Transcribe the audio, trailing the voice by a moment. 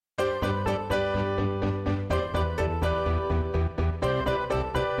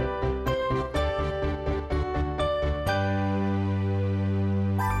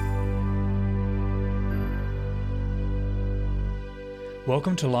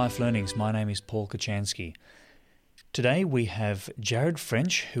Welcome to Life Learnings. My name is Paul Kachansky. Today we have Jared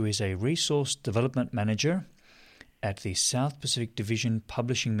French, who is a Resource Development Manager at the South Pacific Division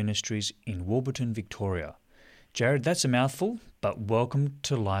Publishing Ministries in Warburton, Victoria. Jared, that's a mouthful, but welcome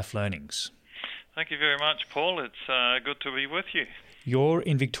to Life Learnings. Thank you very much, Paul. It's good to be with you. You're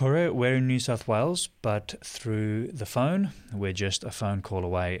in Victoria, we're in New South Wales, but through the phone, we're just a phone call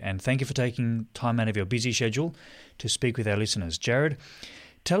away. And thank you for taking time out of your busy schedule to speak with our listeners. Jared,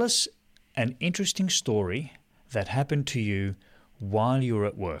 tell us an interesting story that happened to you while you were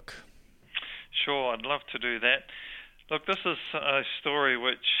at work. Sure, I'd love to do that. Look, this is a story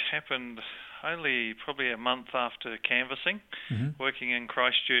which happened only probably a month after canvassing, working in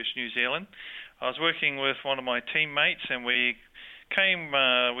Christchurch, New Zealand. I was working with one of my teammates, and we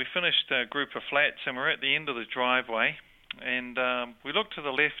finished a group of flats, and we're at the end of the driveway, and we looked to the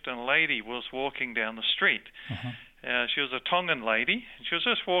left, and a lady was walking down the street. She was a Tongan lady, and she was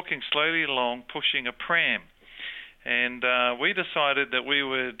just walking slowly along, pushing a pram. And we decided that we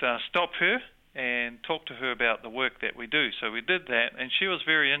would stop her and talk to her about the work that we do. So we did that, and she was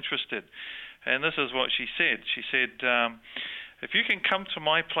very interested. And this is what she said. She said, if you can come to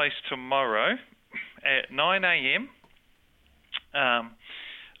my place tomorrow at 9 a.m.,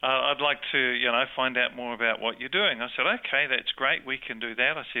 I'd like to, find out more about what you're doing. I said, okay, that's great, we can do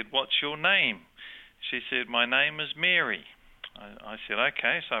that. I said, what's your name? She said, my name is Mary. I said,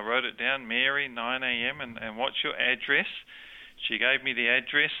 okay, so I wrote it down, Mary, 9 a.m., and what's your address? She gave me the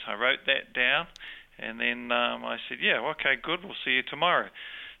address, I wrote that down, and then I said, yeah, okay, good, we'll see you tomorrow.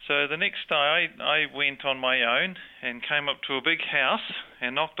 So the next day I went on my own and came up to a big house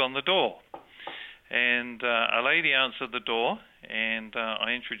and knocked on the door. And a lady answered the door, and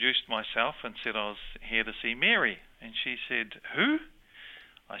I introduced myself and said I was here to see Mary. And she said, who?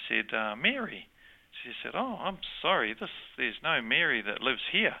 I said, Mary. She said, oh, I'm sorry, there's no Mary that lives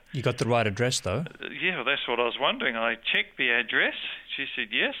here. You got the right address, though. Yeah, that's what I was wondering. I checked the address. She said,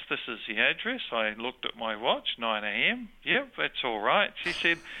 yes, this is the address. I looked at my watch, 9 a.m. Yep, that's all right. She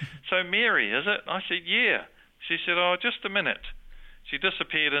said, so Mary, is it? I said, yeah. She said, oh, just a minute. She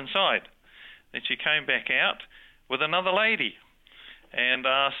disappeared inside. Then she came back out with another lady and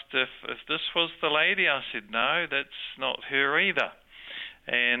asked if this was the lady. I said, no, that's not her either.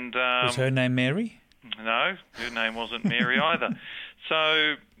 And was her name Mary? No, her name wasn't Mary either. So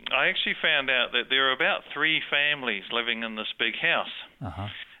I actually found out that there are about 3 families living in this big house.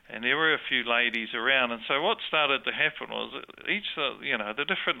 And there were a few ladies around. And so what started to happen was the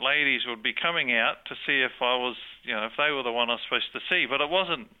different ladies would be coming out to see if I was, if they were the one I was supposed to see. But it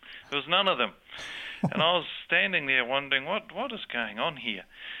wasn't. There was none of them. And I was standing there wondering, what is going on here?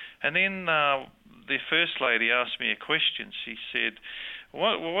 And then the first lady asked me a question. She said,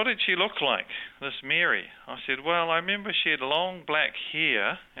 what did she look like, this Mary? I said, well, I remember she had long black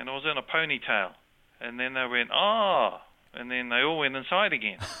hair and it was in a ponytail. And then they went, oh, and then they all went inside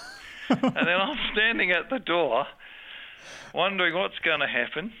again. And then I'm standing at the door wondering what's going to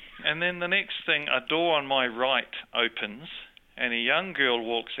happen. And then the next thing, a door on my right opens and a young girl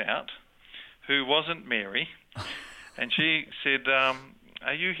walks out who wasn't Mary. And she said,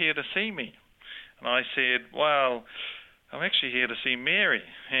 are you here to see me? And I said, well, I'm actually here to see Mary.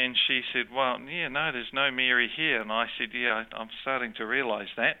 And she said, well, yeah, no, there's no Mary here. And I said, yeah, I'm starting to realize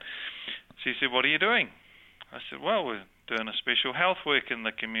that. She said, what are you doing? I said, well, we're doing a special health work in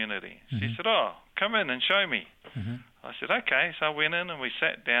the community. She said, oh, come in and show me. I said, okay. So I went in and we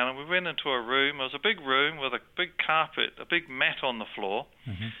sat down and we went into a room. It was a big room with a big carpet, a big mat on the floor,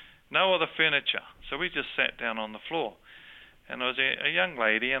 no other furniture. So we just sat down on the floor. And there was a young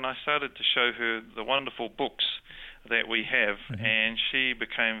lady, and I started to show her the wonderful books that we have, and she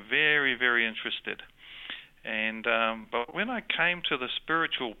became very, very interested. And but when I came to the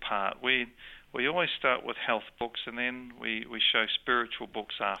spiritual part, we always start with health books, and then we show spiritual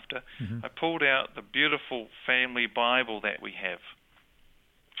books after. I pulled out the beautiful family Bible that we have,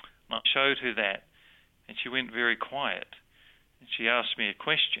 and I showed her that, and she went very quiet, and she asked me a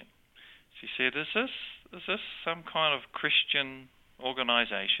question. She said, is this some kind of Christian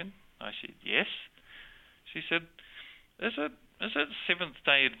organization? I said, yes. She said, is it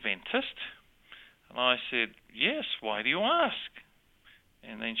Seventh-day Adventist? And I said, yes, why do you ask?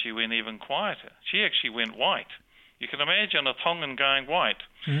 And then she went even quieter. She actually went white. You can imagine a Tongan going white.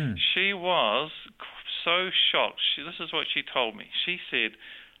 She was so shocked. This is what she told me. She said,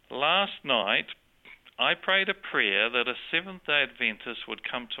 last night I prayed a prayer that a Seventh-day Adventist would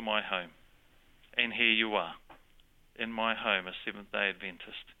come to my home. And here you are, in my home, a Seventh-day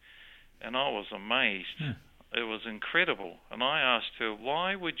Adventist. And I was amazed. It was incredible. And I asked her,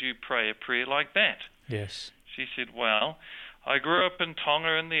 why would you pray a prayer like that? Yes. She said, well, I grew up in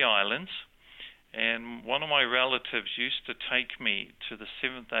Tonga in the islands, and one of my relatives used to take me to the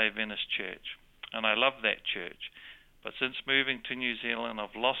Seventh-day Adventist Church, and I loved that church. But since moving to New Zealand,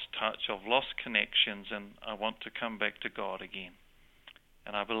 I've lost touch, I've lost connections, and I want to come back to God again.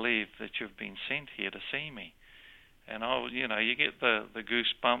 And I believe that you've been sent here to see me. And you get the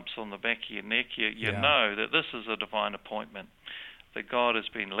goosebumps on the back of your neck. You know that this is a divine appointment, that God has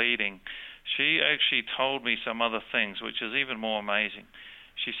been leading. She actually told me some other things, which is even more amazing.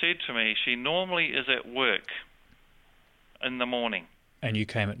 She said to me, she normally is at work in the morning. And you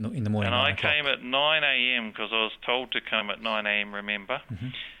came in the morning. And I came at 9 a.m. because I was told to come at 9 a.m., remember? Mm-hmm.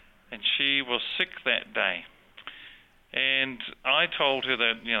 And she was sick that day. And I told her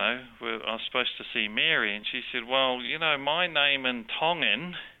that, I was supposed to see Mary. And she said, well, my name in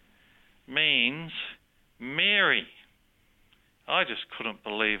Tongan means Mary. I just couldn't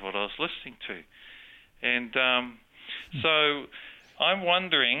believe what I was listening to. And so I'm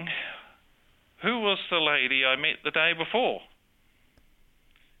wondering, who was the lady I met the day before?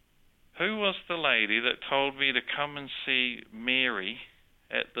 Who was the lady that told me to come and see Mary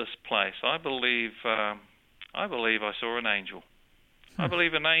at this place? I believe I saw an angel. I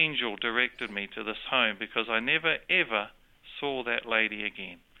believe an angel directed me to this home, because I never, ever saw that lady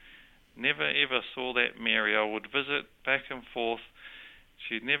again. Never, ever saw that Mary. I would visit back and forth.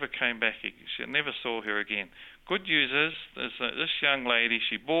 She never came back. She never saw her again. Good news is this young lady,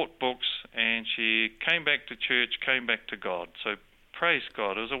 she bought books and she came back to church, came back to God. So praise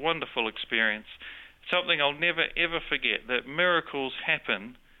God. It was a wonderful experience. Something I'll never, ever forget, that miracles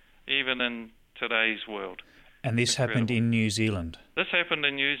happen even in today's world. And this happened in New Zealand? This happened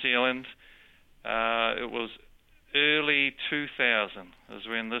in New Zealand. It was early 2000 is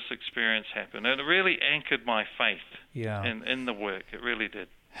when this experience happened. And it really anchored my faith in the work. It really did.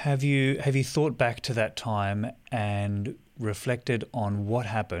 Have you thought back to that time and reflected on what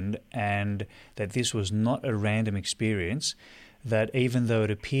happened, and that this was not a random experience, that even though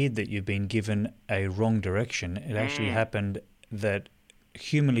it appeared that you've been given a wrong direction, it actually happened that,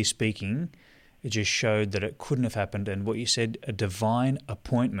 humanly speaking, it just showed that it couldn't have happened, and what you said, a divine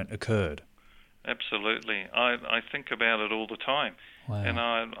appointment occurred? Absolutely. I think about it all the time. Wow. And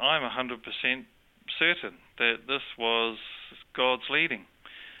I'm 100% certain that this was God's leading,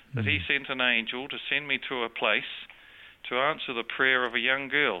 that He sent an angel to send me to a place to answer the prayer of a young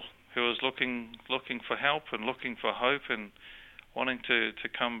girl who was looking for help and looking for hope and wanting to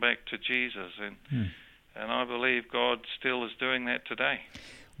come back to Jesus. And I believe God still is doing that today.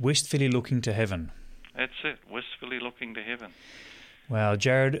 Wistfully looking to heaven. That's it, wistfully looking to heaven. Wow,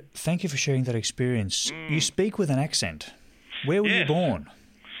 Jared, thank you for sharing that experience. You speak with an accent. Where were you born?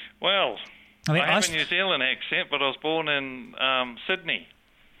 Well, I have a New Zealand accent, but I was born in Sydney.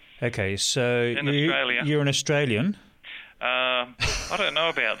 Okay, so in Australia. You're an Australian. I don't know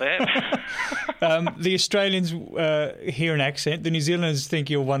about that. The Australians hear an accent. The New Zealanders think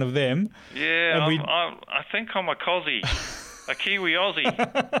you're one of them. Yeah, I think I'm a Cozzy, a Kiwi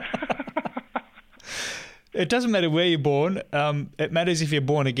Aussie. It doesn't matter where you're born. It matters if you're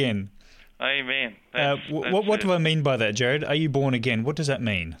born again. Amen. What do I mean by that, Jared? Are you born again? What does that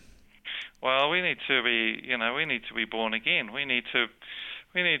mean? Well, we need to be born again. We need to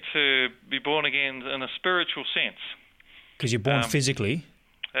be born again in a spiritual sense. Because you're born physically.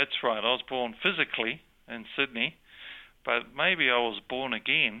 That's right. I was born physically in Sydney, but maybe I was born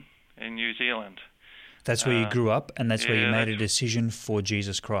again in New Zealand. That's where you grew up, and that's where you made a decision for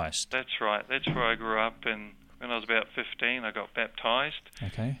Jesus Christ. That's right. That's where I grew up, and when I was about 15, I got baptized.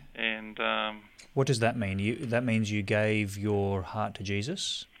 Okay. And what does that mean? That means you gave your heart to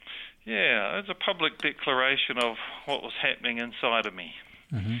Jesus? Yeah, it's a public declaration of what was happening inside of me,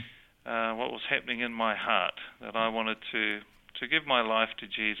 what was happening in my heart, that I wanted to give my life to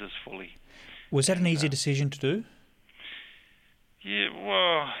Jesus fully. Was that an easy decision to do? Yeah,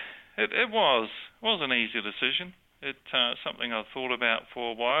 well, it was. It was an easy decision. It's something I thought about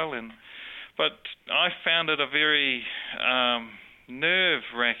for a while, but I found it a very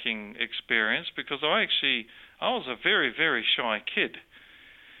nerve-wracking experience, because I was a very, very shy kid.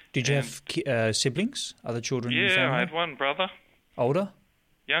 Did you have siblings, other children in your family? Yeah, I had one brother. Older?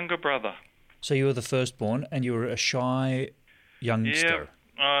 Younger brother. So you were the firstborn, and you were a shy youngster.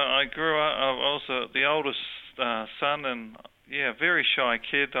 Yeah, I grew up. I was the oldest son, and very shy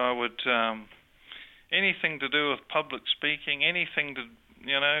kid. I would anything to do with public speaking, anything to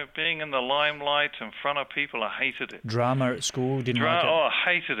being in the limelight in front of people. I hated it. Drama at school, didn't like it? Oh, I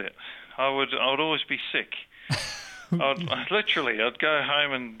hated it. I would always be sick. I'd go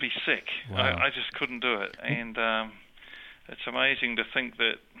home and be sick. Wow. I just couldn't do it. And it's amazing to think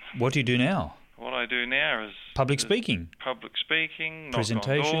that... What do you do now? what I do now is public speaking, knock on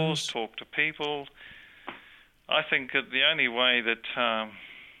presentations, doors, talk to people. I think that the only way that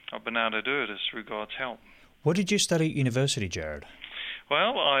I've been able to do it is through God's help. What did you study at university, Jared?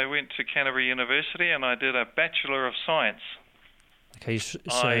 Well, I went to Canterbury University and I did a Bachelor of Science. Okay, so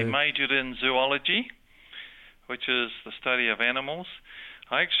I majored in zoology, which is the study of animals.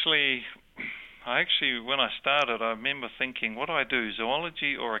 I actually, when I started, I remember thinking, what do I do,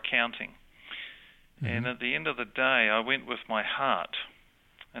 zoology or accounting? Mm-hmm. And at the end of the day, I went with my heart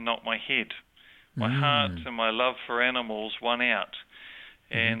and not my head. My heart and my love for animals won out.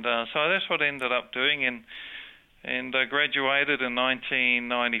 And so that's what I ended up doing. And I graduated in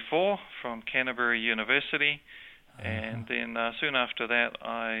 1994 from Canterbury University. And then soon after that,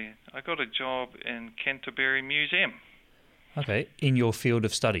 I got a job in Canterbury Museum. Okay, in your field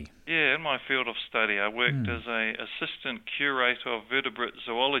of study? Yeah, in my field of study. I worked as an assistant curator of vertebrate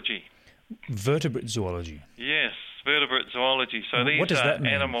zoology. Vertebrate zoology? Yes, vertebrate zoology. So these are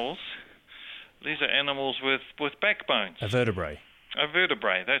animals. These are animals with backbones. A vertebrae? A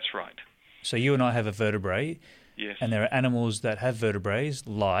vertebrae, that's right. So you and I have a vertebrae. Yes. And there are animals that have vertebrae,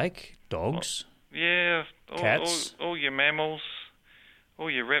 like dogs. Cats. All your mammals, all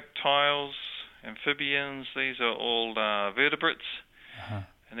your reptiles, amphibians, these are all vertebrates.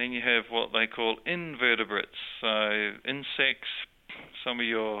 And then you have what they call invertebrates, so insects, some of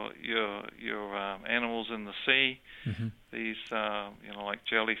your animals in the sea. These, like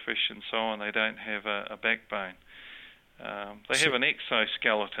jellyfish and so on, they don't have a backbone. They have an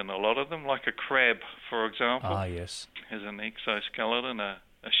exoskeleton, a lot of them, like a crab, for example. Yes. Has an exoskeleton, a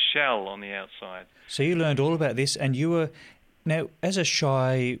shell on the outside. So you learned all about this, and you were... Now, as a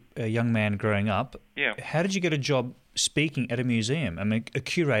shy young man growing up, how did you get a job speaking at a museum? I mean, a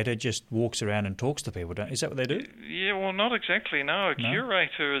curator just walks around and talks to people, is that what they do? Yeah, well, not exactly, no.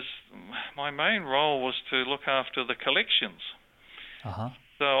 Curator is... My main role was to look after the collections.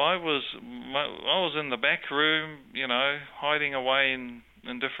 So I was in the back room, hiding away in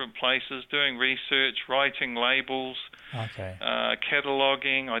different places, doing research, writing labels,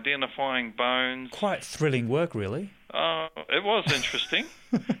 cataloguing, identifying bones. Quite thrilling work, really. It was interesting.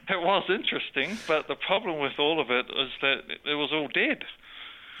 It was interesting, but the problem with all of it is that it was all dead.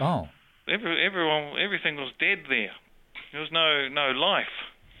 Oh. Everything was dead there. There was no life.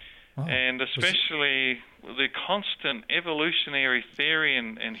 Oh. And especially the constant evolutionary theory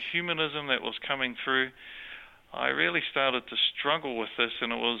and humanism that was coming through, I really started to struggle with this,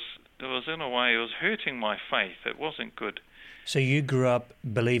 and it was in a way, it was hurting my faith. It wasn't good. So you grew up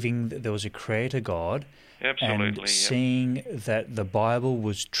believing that there was a creator God, absolutely, and seeing that the Bible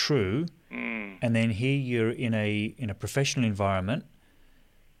was true, and then here you're in a professional environment,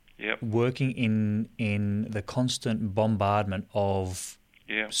 working in the constant bombardment of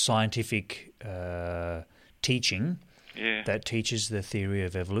scientific teaching that teaches the theory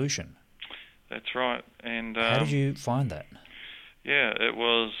of evolution. That's right. And how did you find that? Yeah, it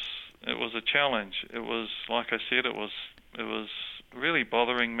was a challenge. It was, like I said, it was really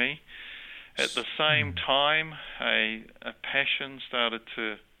bothering me. At the same time, a passion started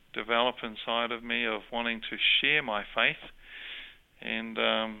to develop inside of me of wanting to share my faith, and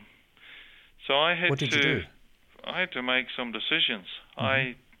so I had What did you do? I had to make some decisions.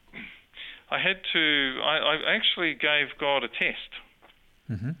 I actually gave God a test.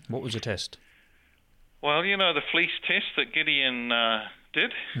 What was the test? Well, the fleece test that Gideon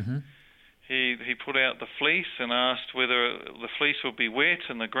did. He put out the fleece and asked whether the fleece would be wet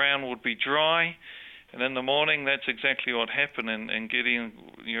and the ground would be dry. And in the morning, that's exactly what happened. And Gideon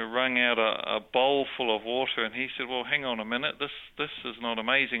wrung out a bowl full of water, and he said, well, hang on a minute, this is not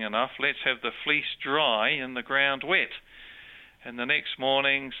amazing enough. Let's have the fleece dry and the ground wet. And the next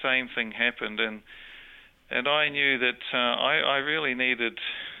morning, same thing happened. And I knew that I really needed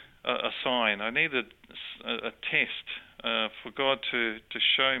a sign. I needed a test for God to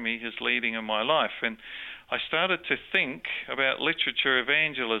show me His leading in my life. And I started to think about literature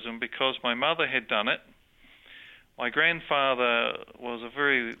evangelism because my mother had done it. My grandfather was a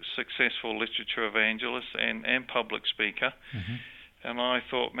very successful literature evangelist and public speaker. And I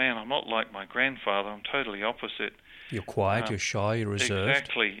thought, man, I'm not like my grandfather. I'm totally opposite. You're quiet, you're shy, you're reserved.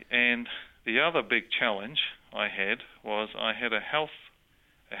 Exactly. And the other big challenge I had was I had a health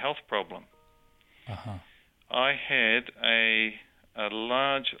problem. I had a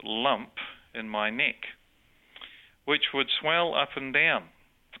large lump in my neck, which would swell up and down.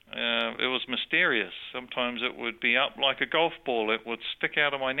 It was mysterious. Sometimes it would be up like a golf ball. It would stick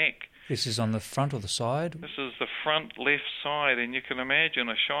out of my neck. This is on the front or the side? This is the front left side, and you can imagine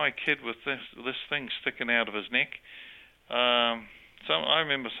a shy kid with this thing sticking out of his neck. I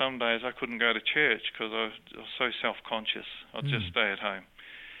remember some days I couldn't go to church because I was so self-conscious. I'd just stay at home.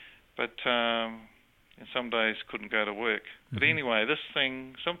 But and some days couldn't go to work. But anyway, this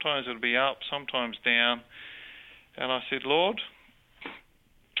thing, sometimes it'll be up, sometimes down. And I said, Lord,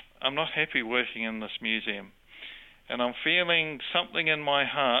 I'm not happy working in this museum. And I'm feeling something in my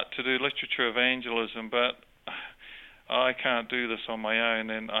heart to do literature evangelism, but I can't do this on my own,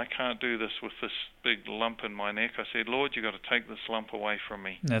 and I can't do this with this big lump in my neck. I said, Lord, you've got to take this lump away from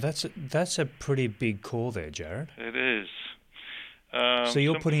me. Now, that's a pretty big call there, Jared. It is. So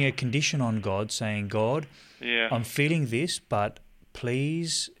you're putting a condition on God, saying, God, I'm feeling this, but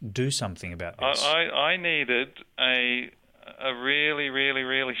please do something about this. I needed a really, really,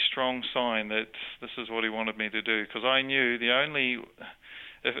 really strong sign that this is what he wanted me to do, because I knew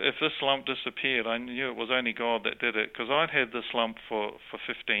if this lump disappeared, I knew it was only God that did it, because I'd had this lump for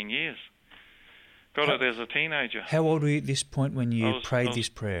 15 years. Got it as a teenager. How old were you at this point when you prayed this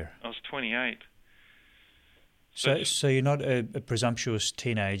prayer? I was 28. So you're not a presumptuous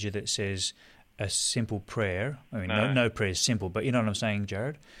teenager that says a simple prayer. I mean, no prayer is simple, but you know what I'm saying,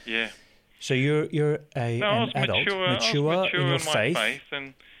 Jared? Yeah. So you're an adult, mature in your faith,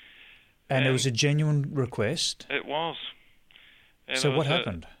 and it was a genuine request. It was. And so what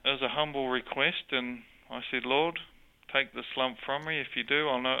happened? It was a humble request, and I said, Lord, take this lump from me. If you do,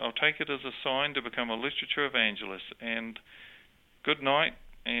 I'll take it as a sign to become a literature evangelist. And good night,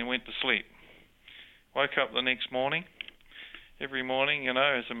 and went to sleep. Woke up the next morning. Every morning, you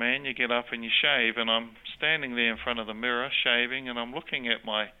know, as a man, you get up and you shave, and I'm standing there in front of the mirror shaving, and I'm looking at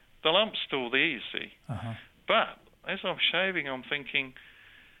the lump's still there, you see. Uh-huh. But as I'm shaving, I'm thinking,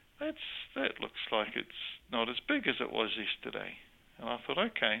 that looks like it's not as big as it was yesterday. And I thought,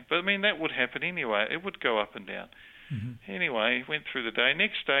 okay. But I mean, that would happen anyway. It would go up and down. Mm-hmm. Anyway, went through the day.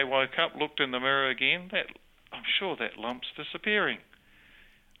 Next day, woke up, looked in the mirror again. I'm sure that lump's disappearing.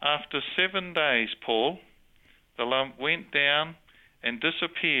 After 7 days, Paul, the lump went down and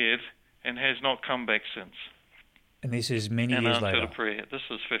disappeared and has not come back since. And this is many years later. And answered a prayer. This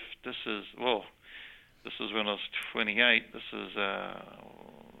is when I was 28. This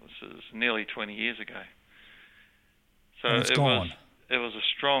is nearly 20 years ago. So and it's gone. It was a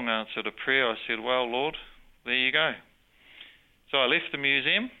strong answer to prayer. I said, well, Lord, there you go. So I left the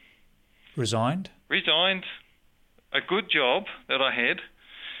museum. Resigned. A good job that I had.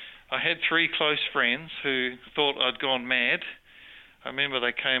 I had 3 close friends who thought I'd gone mad. I remember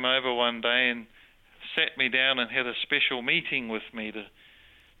they came over one day and sat me down and had a special meeting with me to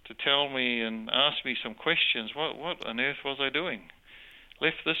tell me and ask me some questions. What on earth was I doing?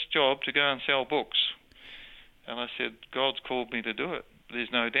 Left this job to go and sell books. And I said, God's called me to do it.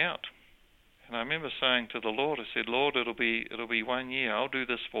 There's no doubt. And I remember saying to the Lord, I said, Lord, it'll be 1 year. I'll do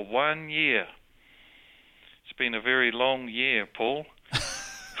this for 1 year. It's been a very long year, Paul.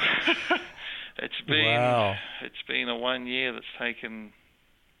 It's been a 1 year that's taken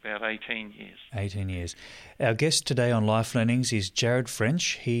about 18 years. 18 years. Our guest today on Life Learnings is Jared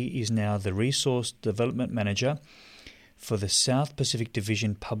French. He is now the Resource Development Manager for the South Pacific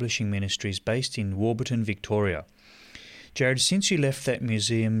Division Publishing Ministries based in Warburton, Victoria. Jared, since you left that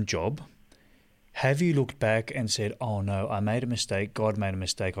museum job, have you looked back and said, oh no, I made a mistake, God made a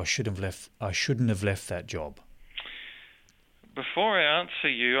mistake, I shouldn't have left that job? Before I answer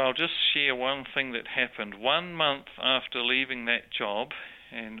you, I'll just share one thing that happened. 1 month after leaving that job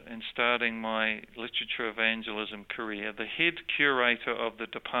and starting my literature evangelism career, the head curator of the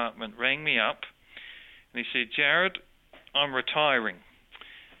department rang me up and he said, Jared, I'm retiring.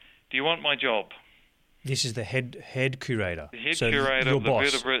 Do you want my job? This is the head curator. The head curator of the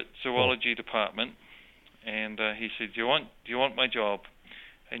vertebrate zoology department. And he said, do you want my job?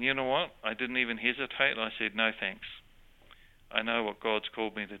 And you know what? I didn't even hesitate. I said, no thanks. I know what God's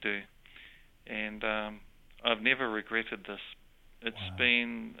called me to do. And I've never regretted this. It's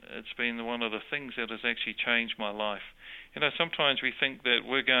been one of the things that has actually changed my life. You know, sometimes we think that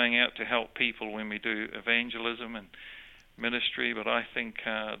we're going out to help people when we do evangelism and ministry, but I think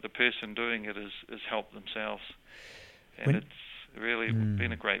the person doing it has helped themselves. And it's really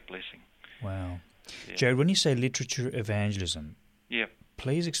been a great blessing. Wow. Yeah. Jared, when you say literature evangelism,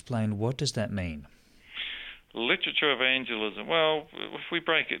 please explain, what does that mean? Literature evangelism. Well, if we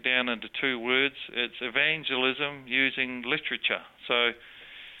break it down into 2 words, it's evangelism using literature. So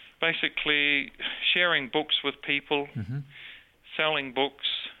basically sharing books with people, selling books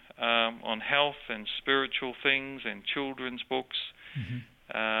on health and spiritual things and children's books.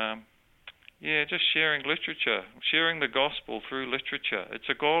 Just sharing literature, sharing the gospel through literature. It's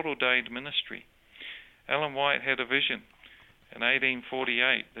a God-ordained ministry. Ellen White had a vision, in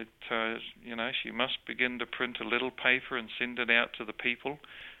 1848 that, she must begin to print a little paper and send it out to the people.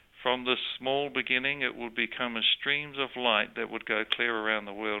 From this small beginning, it would become as streams of light that would go clear around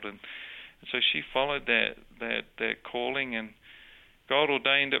the world. And so she followed that calling, and God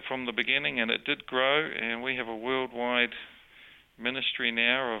ordained it from the beginning, and it did grow, and we have a worldwide ministry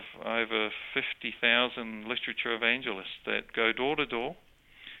now of over 50,000 literature evangelists that go door to door.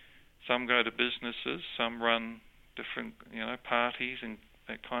 Some go to businesses, some run different, parties and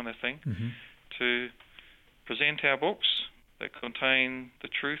that kind of thing, to present our books that contain the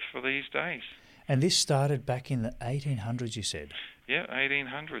truth for these days. And this started back in the 1800s, you said? Yeah,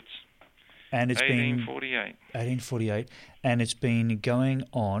 1800s. And it's 1848. 1848. And it's been going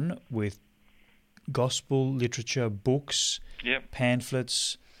on with gospel literature, books,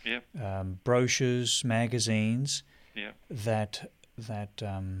 pamphlets, brochures, magazines that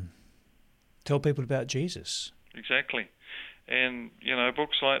tell people about Jesus. Exactly. And,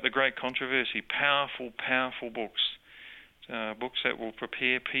 books like The Great Controversy, powerful, powerful books, books that will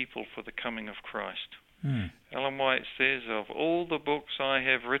prepare people for the coming of Christ. Ellen White says, of all the books I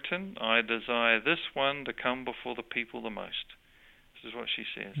have written, I desire this one to come before the people the most. This is what she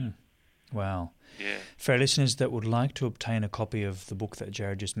says. Wow. Yeah. For our listeners that would like to obtain a copy of the book that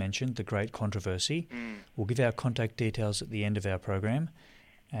Jared just mentioned, The Great Controversy, we'll give our contact details at the end of our program,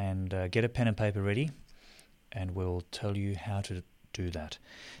 and get a pen and paper ready, and we'll tell you how to do that.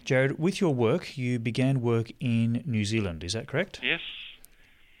 Jared, with your work, you began work in New Zealand, is that correct? Yes.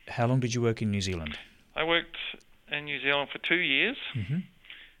 How long did you work in New Zealand? I worked in New Zealand for 2 years,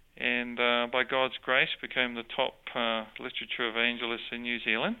 and by God's grace became the top literature evangelist in New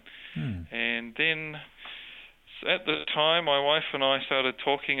Zealand. And then at the time, my wife and I started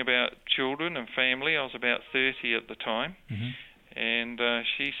talking about children and family. I was about 30 at the time. And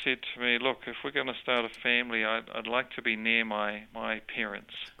she said to me, look, if we're going to start a family, I'd like to be near my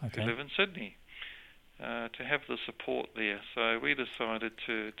parents who live in Sydney, to have the support there. So we decided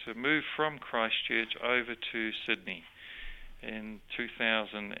to move from Christchurch over to Sydney in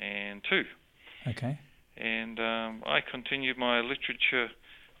 2002. Okay. And I continued my literature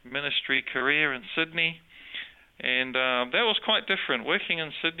ministry career in Sydney. And that was quite different. Working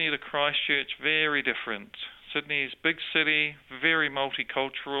in Sydney to Christchurch, very different. Sydney's big city, very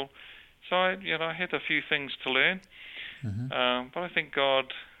multicultural. So I had a few things to learn. But I think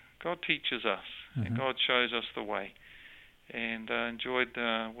God teaches us, and God shows us the way. And I enjoyed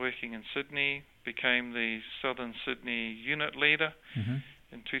working in Sydney, became the Southern Sydney unit leader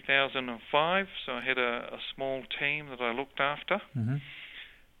in 2005. So I had a small team that I looked after.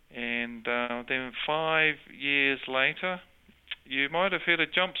 And then 5 years later, you might have heard of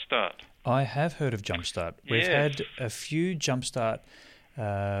Jumpstart. I have heard of Jumpstart. We've had a few Jumpstart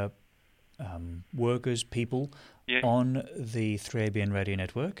workers, people on the 3ABN radio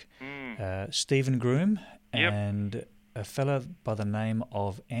network. Stephen Groom and a fella by the name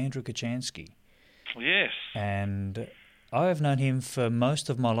of Andrew Kachansky. Yes. And I have known him for most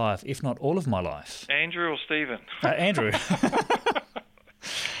of my life, if not all of my life. Andrew or Stephen? Andrew.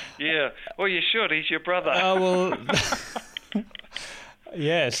 Yeah. Well, you should. He's your brother. Oh, well...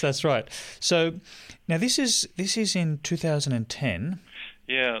 Yes, that's right. So now this is in 2010.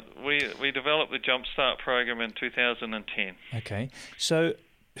 Yeah, we developed the Jumpstart program in 2010. Okay. So,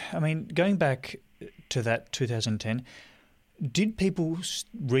 I mean, going back to that 2010, did people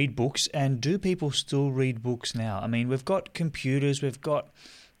read books, and do people still read books now? I mean, we've got computers, we've got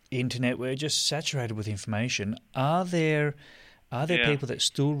internet, we're just saturated with information. Are there people that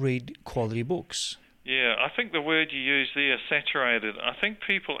still read quality books? Yeah, I think the word you use there, saturated. I think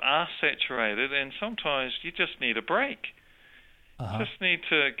people are saturated, and sometimes you just need a break. Just need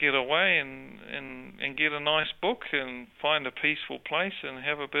to get away and get a nice book and find a peaceful place and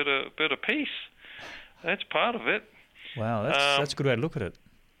have a bit of peace. That's part of it. Wow, that's a good way to look at it.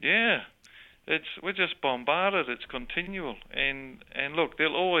 Yeah, we're just bombarded. It's continual, and look,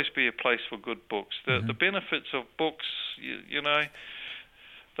 there'll always be a place for good books. The benefits of books, you know.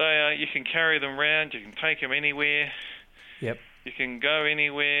 You can carry them around. You can take them anywhere. Yep. You can go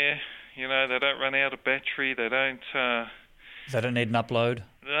anywhere. You know, they don't run out of battery. They don't. They don't need an upload.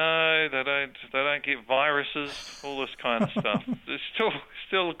 No, they don't. They don't get viruses. All this kind of stuff. There's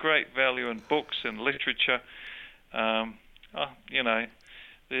still great value in books and literature. You know,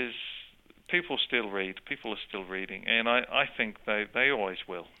 there's people still read. People are still reading, and I think they always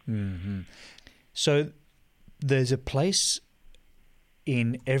will. So there's a place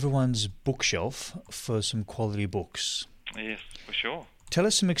in everyone's bookshelf for some quality books. Yes, for sure. Tell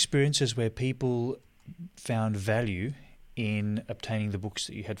us some experiences where people found value in obtaining the books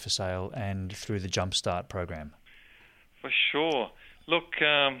that you had for sale and through the Jumpstart program. For sure. Look,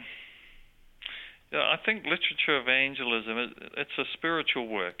 I think literature evangelism, it's a spiritual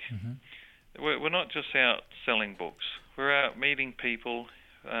work. Mm-hmm. We're not just out selling books. We're out meeting people.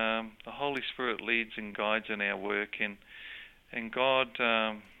 The Holy Spirit leads and guides in our work, and God,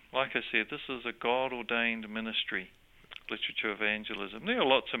 like I said, this is a God-ordained ministry, literature evangelism. There are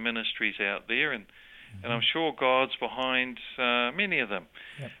lots of ministries out there, and I'm sure God's behind many of them.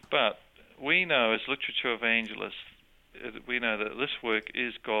 Yep. But we know as literature evangelists, we know that this work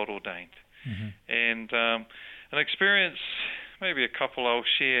is God-ordained. Mm-hmm. And an experience, maybe a couple I'll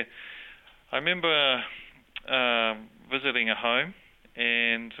share. I remember visiting a home,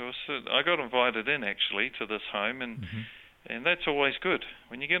 and I got invited in actually to this home, and that's always good.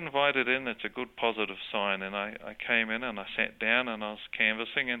 When you get invited in, that's a good positive sign. And I came in and I sat down and I was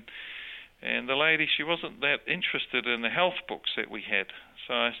canvassing, and the lady, she wasn't that interested in the health books that we had.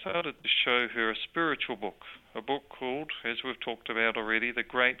 So I started to show her a spiritual book, a book called, as we've talked about already, The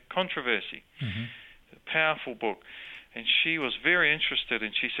Great Controversy, a powerful book. And she was very interested,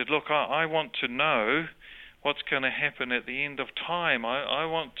 and she said, look, I want to know what's going to happen at the end of time. I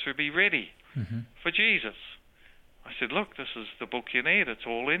want to be ready for Jesus. I said, look, this is the book you need. It's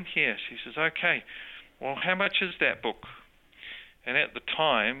all in here. She says, okay, well, how much is that book? And at the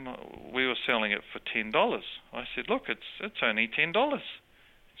time, we were selling it for $10. I said, look, it's only $10.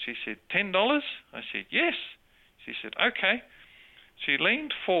 She said, $10? I said, yes. She said, okay. She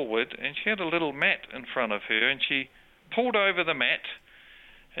leaned forward, and she had a little mat in front of her, and she pulled over the mat,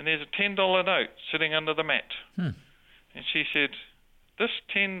 and there's a $10 note sitting under the mat. And she said, this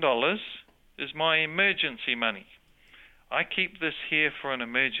 $10 is my emergency money. I keep this here for an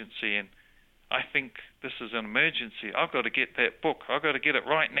emergency, and I think this is an emergency. I've got to get that book. I've got to get it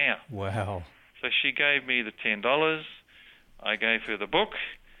right now. Wow. So she gave me the $10. I gave her the book,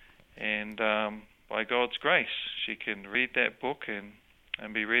 and by God's grace, she can read that book and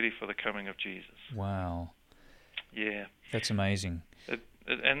be ready for the coming of Jesus. Wow. Yeah. That's amazing.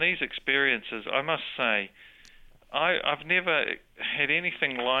 And these experiences, I must say, I've never had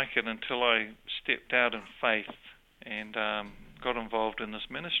anything like it until I stepped out in faith and got involved in this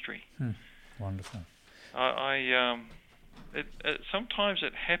ministry. Wonderful. Sometimes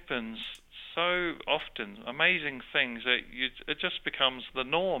it happens so often, amazing things, that it just becomes the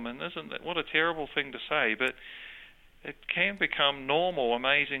norm. And isn't that what a terrible thing to say? But it can become normal,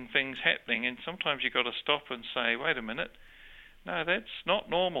 amazing things happening. And sometimes you've got to stop and say, wait a minute, no, that's not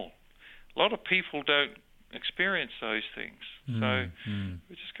normal. A lot of people don't experience those things. So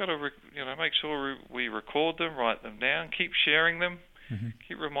we just got to make sure we record them, write them down, keep sharing them,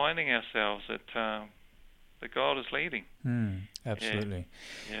 keep reminding ourselves that God is leading. Absolutely.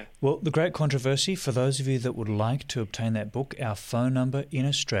 Yeah. Well, The Great Controversy, for those of you that would like to obtain that book, our phone number in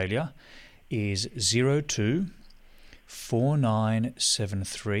Australia is 02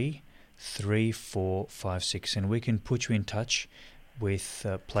 4973 3456, and we can put you in touch with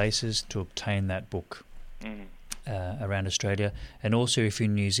places to obtain that book around Australia. And also, if you're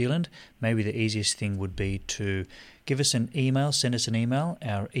in New Zealand, maybe the easiest thing would be to give us an email, send us an email.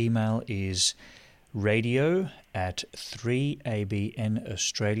 Our email is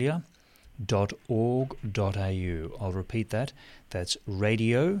radio@3abnaustralia.org.au. I'll repeat that. That's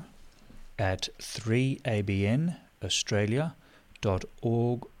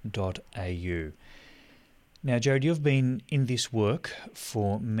radio@3abnaustralia.org.au. Now, Jared, you've been in this work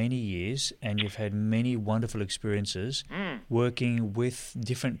for many years, and you've had many wonderful experiences working with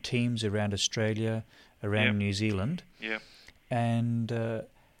different teams around Australia, around New Zealand. Yeah. And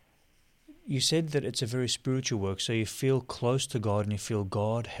you said that it's a very spiritual work, so you feel close to God and you feel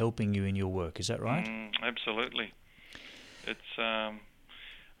God helping you in your work. Is that right? Absolutely. It's a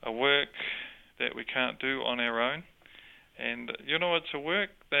work that we can't do on our own. And, it's a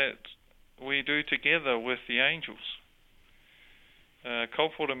work that we do together with the angels.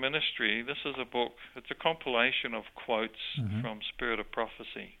 Colporteur Ministry, this is a book, it's a compilation of quotes from Spirit of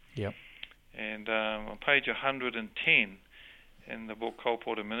Prophecy. Yep. And on page 110 in the book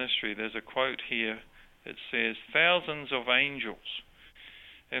Colporteur Ministry, there's a quote here. It says, "Thousands of angels.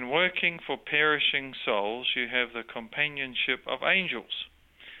 In working for perishing souls, you have the companionship of angels.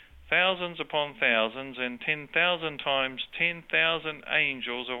 Thousands upon thousands and 10,000 times 10,000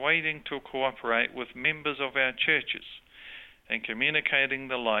 angels are waiting to cooperate with members of our churches and communicating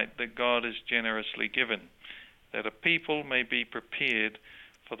the light that God has generously given, that a people may be prepared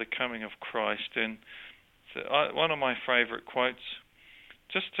for the coming of Christ." And one of my favorite quotes,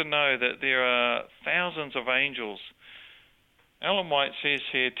 just to know that there are thousands of angels. Ellen White says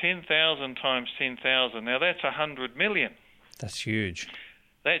here 10,000 times 10,000. Now that's 100 million. That's huge.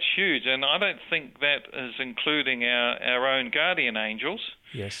 That's huge, and I don't think that is including our own guardian angels.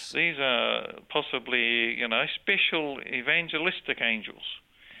 Yes. These are possibly, special evangelistic angels.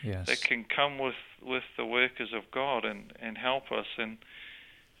 Yes. That can come with the workers of God and help us. And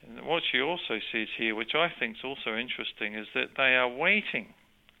what she also says here, which I think is also interesting, is that they are waiting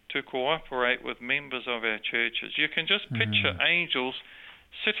to cooperate with members of our churches. You can just picture angels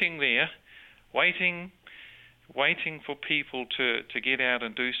sitting there, waiting for people to get out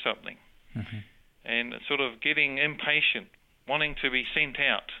and do something, and sort of getting impatient, wanting to be sent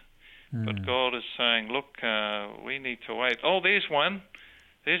out. But God is saying, look, we need to wait. Oh, there's one.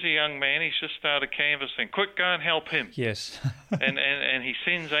 There's a young man. He's just started canvassing. Quick, go and help him. Yes. and he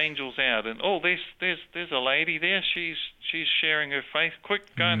sends angels out. And there's a lady there. She's sharing her faith.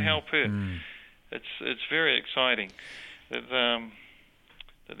 Quick, go and help her. It's very exciting that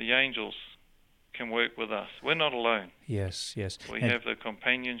the angels can work with us. We're not alone. Yes. We have the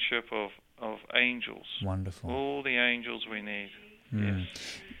companionship of angels. Wonderful. All the angels we need. Yes.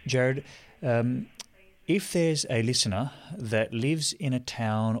 Jared, if there's a listener that lives in a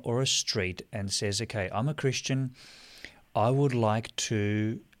town or a street and says, okay, I'm a Christian, I would like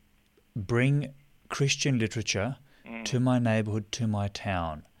to bring Christian literature to my neighborhood, to my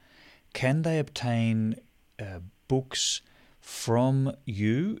town, can they obtain books from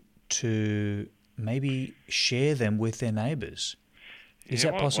you to maybe share them with their neighbors? Is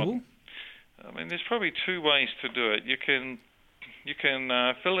that possible? There's probably two ways to do it. You can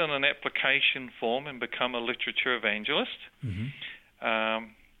fill in an application form and become a literature evangelist.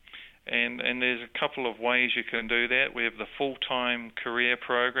 And there's a couple of ways you can do that. We have the full-time career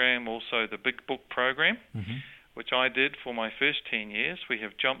program, also the Big Book program, which I did for my first 10 years. We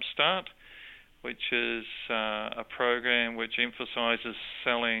have Jumpstart, which is a program which emphasizes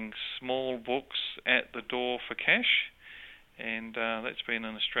selling small books at the door for cash. And that's been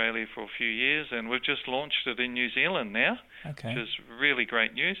in Australia for a few years, and we've just launched it in New Zealand now, which is really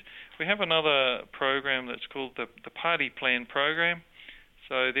great news. We have another program that's called the Party Plan program.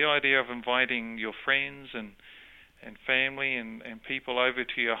 So the idea of inviting your friends and family and people over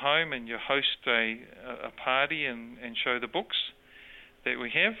to your home, and you host a party and show the books that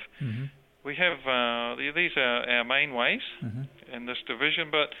we have. We have these are our main ways in this division,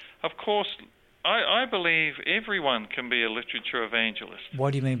 but of course I believe everyone can be a literature evangelist.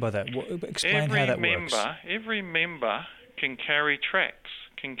 What do you mean by that? Explain how that works. Every member can carry tracts,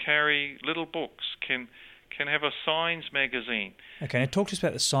 can carry little books, can have a Signs magazine. Okay, now talk to us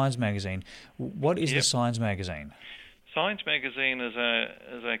about the Signs magazine. What is the Signs magazine? Signs magazine is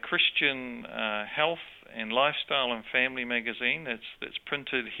a Christian health and lifestyle and family magazine that's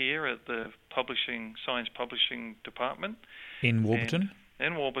printed here at the Science Publishing Department in Warburton.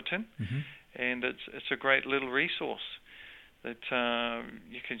 In Warburton. And it's a great little resource that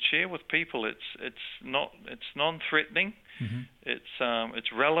you can share with people. It's non-threatening.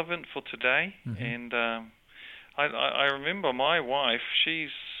 It's relevant for today. And I remember my wife.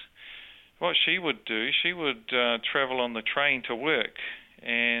 What she would do. She would travel on the train to work,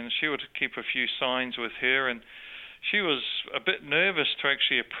 and she would keep a few signs with her. And she was a bit nervous to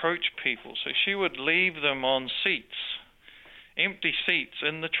actually approach people, so she would leave them on seats, empty seats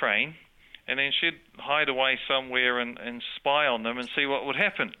in the train. And then she'd hide away somewhere and spy on them and see what would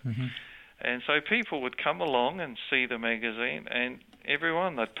happen. And so people would come along and see the magazine, and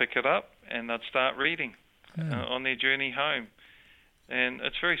they'd pick it up and they'd start reading on their journey home. And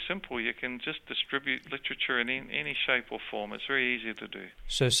it's very simple. You can just distribute literature in any shape or form. It's very easy to do.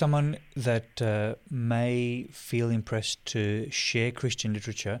 So someone that may feel impressed to share Christian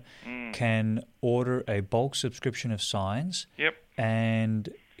literature can order a bulk subscription of Signs and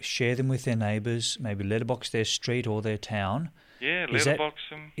share them with their neighbours, maybe letterbox their street or their town. Yeah, letterbox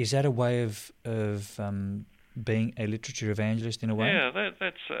them. Is that a way of being a literature evangelist in a way? Yeah,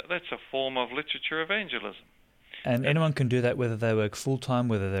 that's a form of literature evangelism. And anyone can do that, whether they work full-time,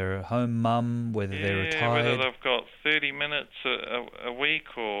 whether they're a home mum, whether they're retired. Whether they've got 30 minutes a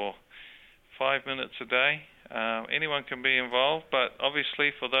week or 5 minutes a day. Anyone can be involved, but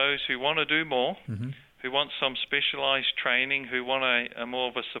obviously for those who want to do more, who want some specialised training, who want a more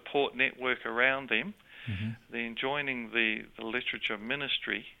of a support network around them, then joining the literature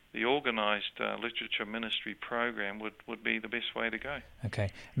ministry, the organised literature ministry program would be the best way to go. Okay.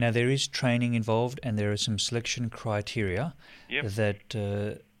 Now, there is training involved, and there are some selection criteria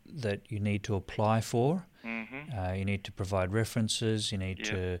that you need to apply for. You need to provide references. You need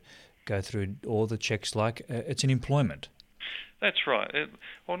to go through all the checks like it's an employment. That's right.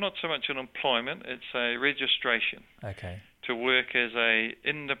 Well, not so much an employment, it's a registration. Okay. to work as a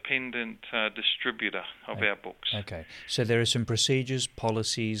independent distributor of our books. Okay, so there are some procedures,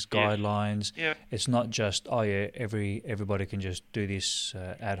 policies, guidelines. Yeah. It's not just everybody can just do this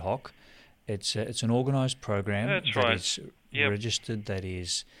ad hoc. It's an organised program is registered, that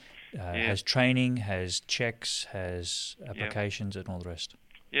is has training, has checks, has applications, and all the rest.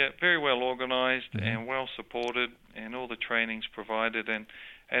 Yeah, very well organised and well supported, and all the training's provided.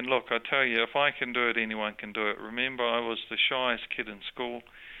 And look, I tell you, if I can do it, anyone can do it. Remember, I was the shyest kid in school,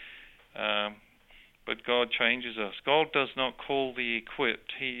 but God changes us. God does not call the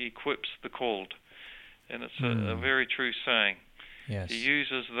equipped; He equips the called, and it's a very true saying. Yes. He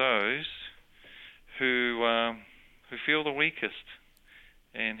uses those who feel the weakest,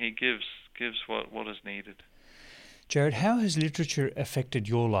 and He gives what is needed. Jared, how has literature affected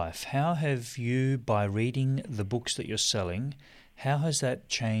your life? How have you, by reading the books that you're selling, how has that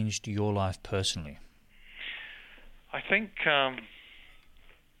changed your life personally? I think I'm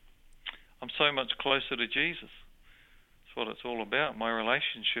so much closer to Jesus. That's what it's all about. My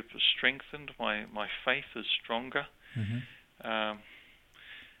relationship is strengthened. My faith is stronger. I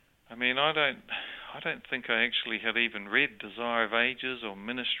mean, I don't think I actually had even read Desire of Ages or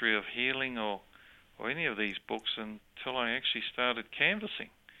Ministry of Healing or any of these books until I actually started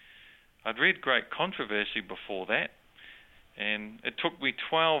canvassing. I'd read Great Controversy before that, and it took me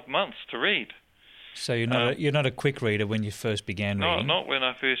 12 months to read. So you're not a quick reader when you first began reading? Not when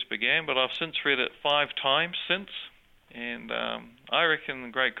I first began, but I've since read it 5 times since, and I reckon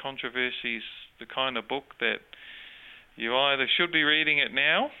Great Controversy is the kind of book that you either should be reading it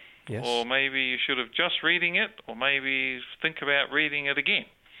now, or maybe you should have just reading it, or maybe think about reading it again.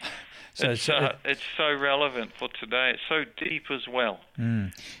 So it's so relevant for today. It's so deep as well.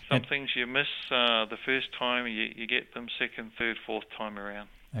 Some things you miss the first time, you get them second, third, fourth time around.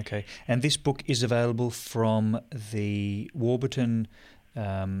 Okay. And this book is available from the Warburton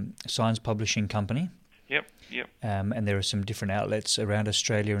Science Publishing Company. Yep. And there are some different outlets around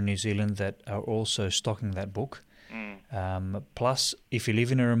Australia and New Zealand that are also stocking that book. Plus, if you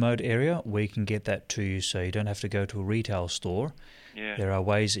live in a remote area, we can get that to you, so you don't have to go to a retail store. Yeah. There are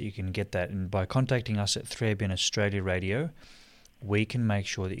ways that you can get that, and by contacting us at 3ABN Australia Radio, we can make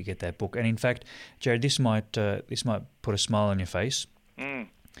sure that you get that book. And in fact, Jared, this might put a smile on your face.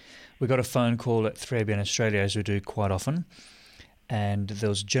 We got a phone call at 3ABN Australia, as we do quite often, and there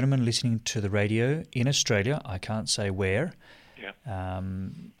was a gentleman listening to the radio in Australia. I can't say where. Yeah.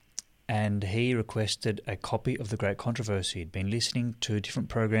 And he requested a copy of The Great Controversy. He'd been listening to different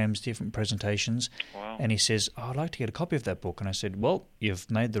programs, different presentations, and he says, I'd like to get a copy of that book. And I said, well,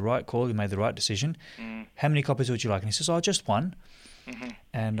 you've made the right call, you made the right decision. How many copies would you like? And he says, just one.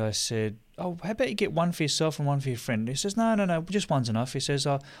 And I said, how about you get one for yourself and one for your friend? He says, no, just one's enough. He says,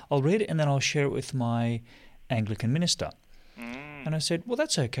 I'll read it and then I'll share it with my Anglican minister. And I said, well,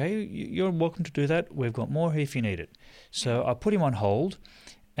 that's okay. You're welcome to do that. We've got more here if you need it. So I put him on hold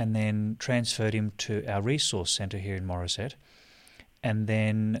and then transferred him to our resource centre here in Morisset. And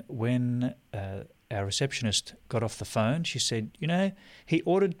then when our receptionist got off the phone, she said, he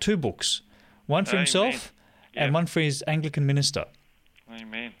ordered 2 books, one for himself and one for his Anglican minister.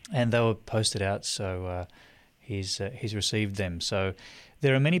 Amen. And they were posted out, so he's received them. So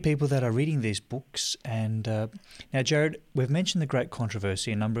there are many people that are reading these books. And now, Jared, we've mentioned The Great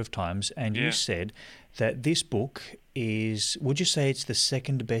Controversy a number of times, and you said that this book is, would you say it's the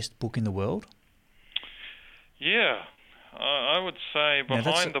second best book in the world? Yeah, I would say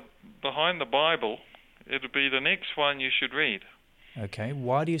behind the Bible, it would be the next one you should read. Okay,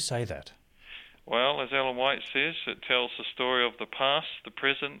 why do you say that? Well, as Ellen White says, it tells the story of the past, the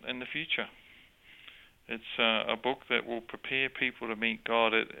present, and the future. It's a book that will prepare people to meet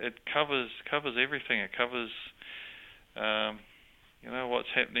God. It covers everything. It covers, what's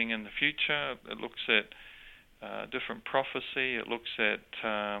happening in the future. It looks at different prophecy. It looks at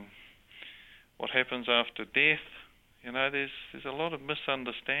what happens after death. There's a lot of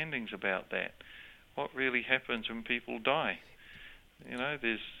misunderstandings about that. What really happens when people die?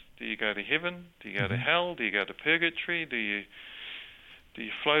 Do you go to heaven? Do you go to hell? Do you go to purgatory? Do you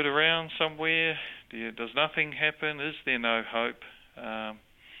float around somewhere? Does nothing happen? Is there no hope?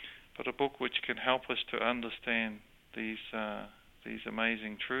 But a book which can help us to understand these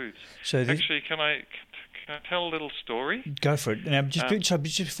amazing truths. So actually, can I tell a little story? Go for it. Now, just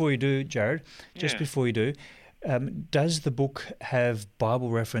before you do, Jared, before you do, does the book have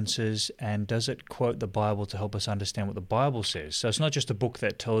Bible references, and does it quote the Bible to help us understand what the Bible says? So it's not just a book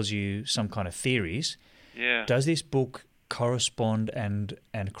that tells you some kind of theories. Yeah. Does this book correspond and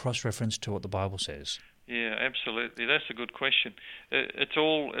cross-reference to what the Bible says? Yeah, absolutely. That's a good question. It's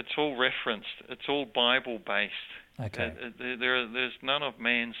all referenced. It's all Bible-based. Okay. There's none of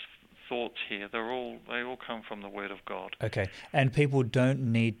man's thoughts here. They all come from the Word of God. Okay. And people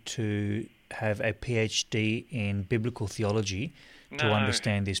don't need to have a PhD in biblical theology to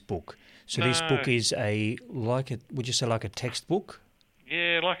understand this book. So this book is would you say like a textbook?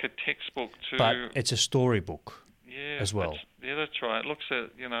 Yeah, like a textbook too. But it's a storybook as well. That's right. It looks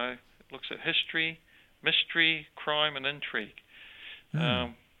at history, mystery, crime, and intrigue.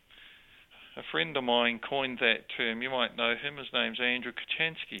 A friend of mine coined that term. You might know him. His name's Andrew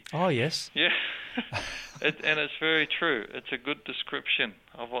Kochanski. Oh, yes. Yeah. And it's very true. It's a good description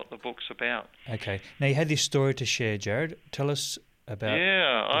of what the book's about. Okay. Now, you had this story to share, Jared. Tell us about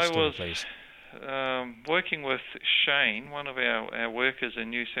the story, please. Working with Shane, one of our workers in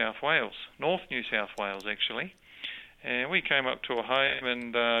New South Wales, North New South Wales, actually. And we came up to a home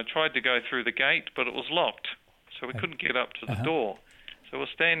and tried to go through the gate, but it was locked. So we couldn't get up to the door. So we're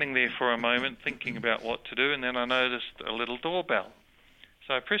standing there for a moment thinking about what to do, and then I noticed a little doorbell.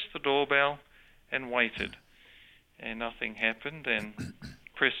 So I pressed the doorbell and waited, and nothing happened, and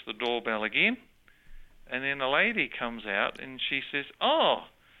pressed the doorbell again, and then a lady comes out and she says, "Oh,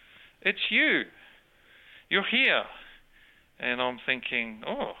 it's you. You're here." And I'm thinking,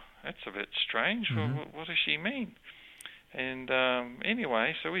 oh, that's a bit strange. What does she mean? And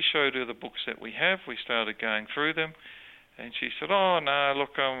anyway, so we showed her the books that we have. We started going through them. And she said, "Oh, no,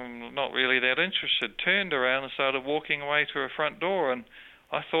 look, I'm not really that interested." Turned around and started walking away to her front door. And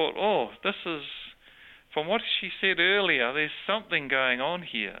I thought, oh, this is, from what she said earlier, there's something going on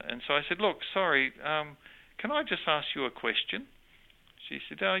here. And so I said, "Look, sorry, can I just ask you a question?" She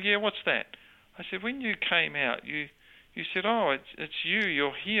said, "Oh, yeah, what's that?" I said, "When you came out, you said, oh, it's you,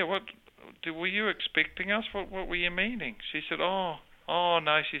 you're here. Were you expecting us? What were you meaning?" She said, oh,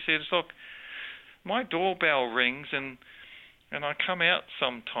 no. She said, "Look, my doorbell rings and I come out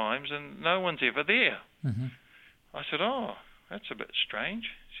sometimes and no one's ever there." I said, "Oh, that's a bit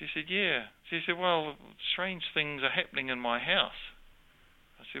strange." She said, "Yeah." She said, "Well, strange things are happening in my house."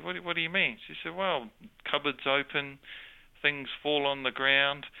 I said, What do you mean?" She said, "Well, cupboards open, things fall on the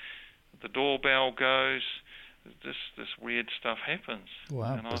ground, the doorbell goes, this weird stuff happens."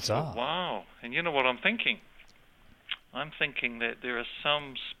 Wow, and I bizarre. thought, wow. And you know what I'm thinking? I'm thinking that there is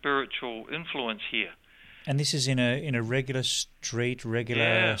some spiritual influence here. And this is in a regular street,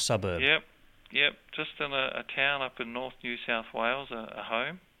 regular suburb. Yep. Just in a town up in North New South Wales, a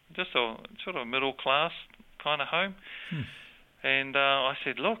home, just a sort of middle class kind of home. And I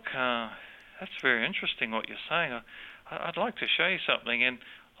said, "Look, that's very interesting what you're saying. I'd like to show you something." And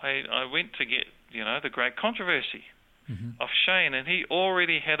I went to get, the Great Controversy of Shane, and he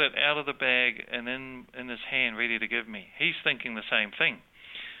already had it out of the bag and in his hand ready to give me. He's thinking the same thing.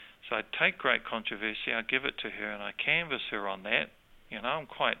 So I'd take Great Controversy, I'd give it to her, and I canvass her on that. I'm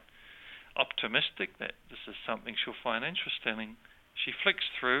quite optimistic that this is something she'll find interesting. And she flicks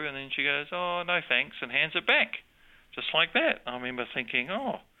through, and then she goes, "Oh, no thanks," and hands it back. Just like that. I remember thinking,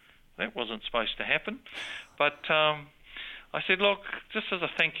 oh, that wasn't supposed to happen. But I said, "Look, just as a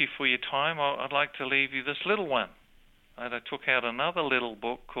thank you for your time, I'd like to leave you this little one." And I took out another little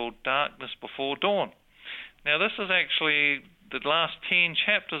book called Darkness Before Dawn. Now, this is actually the last 10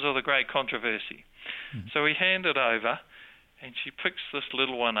 chapters of the Great Controversy. So we hand it over, and she picks this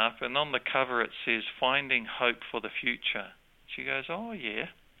little one up, and on the cover it says, "Finding Hope for the Future." She goes, "Oh, yeah,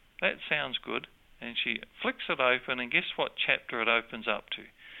 that sounds good." And she flicks it open, and guess what chapter it opens up to?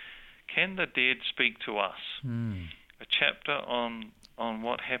 Can the Dead Speak to Us? A chapter on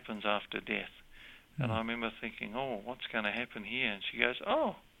what happens after death. And I remember thinking, oh, what's going to happen here? And she goes,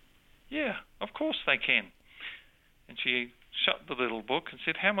 "Oh, yeah, of course they can." And she shut the little book and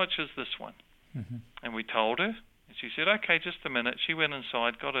said, "How much is this one?" And we told her, and she said, "Okay, just a minute." She went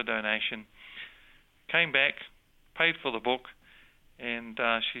inside, got a donation, came back, paid for the book, and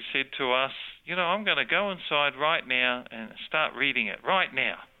she said to us, "I'm going to go inside right now and start reading it right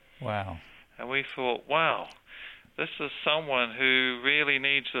now." Wow. And we thought, wow, this is someone who really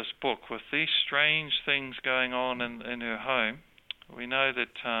needs this book. With these strange things going on in her home, we know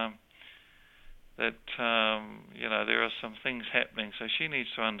that there are some things happening. So she needs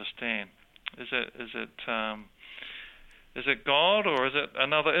to understand: is it God, or is it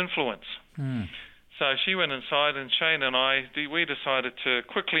another influence? So she went inside, and Shane and we decided to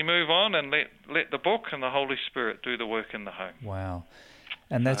quickly move on and let the book and the Holy Spirit do the work in the home. Wow.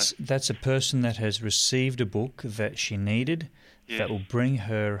 And that's a person that has received a book that she needed, that will bring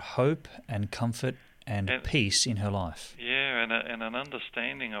her hope and comfort and peace in her life. Yeah, and an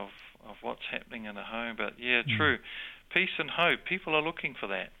understanding of what's happening in the home. But true, peace and hope. People are looking for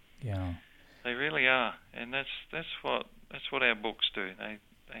that. Yeah, they really are, and that's what our books do.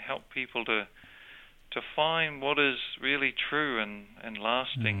 They help people to find what is really true and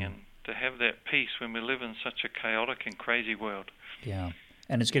lasting, and to have that peace when we live in such a chaotic and crazy world. Yeah,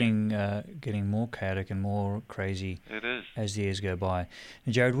 and it's getting more chaotic and more crazy. It is. As the years go by.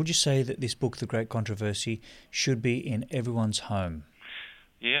 And Jared, would you say that this book, The Great Controversy, should be in everyone's home?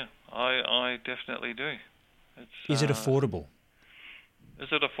 Yeah, I definitely do. Is it affordable?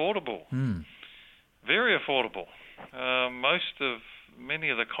 Is it affordable? Very affordable. Many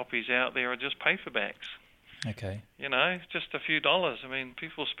of the copies out there are just paperbacks. Okay. Just a few dollars. I mean,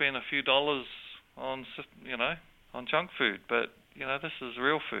 people spend a few dollars on junk food, but this is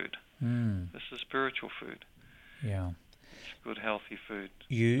real food. This is spiritual food. Yeah. It's good, healthy food.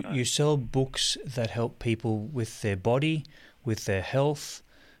 You sell books that help people with their body, with their health,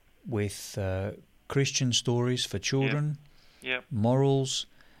 with Christian stories for children, morals,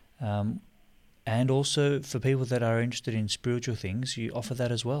 and also for people that are interested in spiritual things. You offer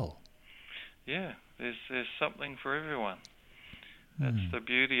that as well. Yeah, there's something for everyone. That's the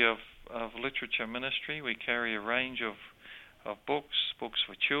beauty of literature ministry. We carry a range of books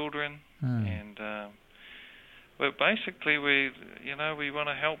for children, and but basically we want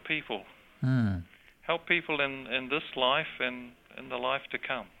to help people, in this life and in the life to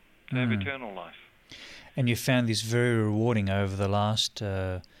come, to have eternal life. And you found this very rewarding over the last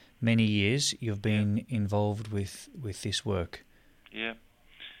many years. You've been involved with this work. Yeah,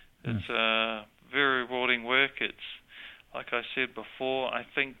 it's very rewarding work. It's like I said before. I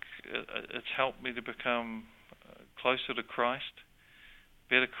think it's helped me to become closer to Christ,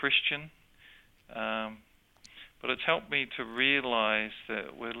 better Christian, but it's helped me to realize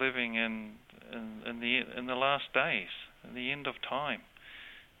that we're living in the last days, in the end of time.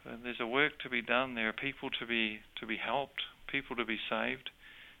 There's a work to be done. There are people to be helped, people to be saved,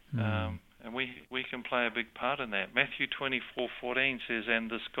 and we can play a big part in that. Matthew 24:14 says, "And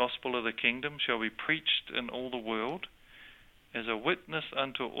this gospel of the kingdom shall be preached in all the world as a witness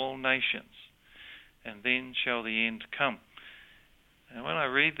unto all nations, and then shall the end come." And when I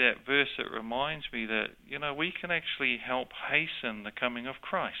read that verse, it reminds me that, we can actually help hasten the coming of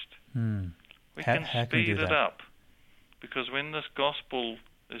Christ. We can speed it up. Because when this gospel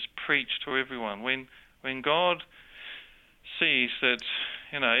is preached to everyone, when God sees that,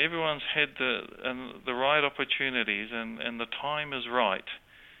 everyone's had the right opportunities and the time is right,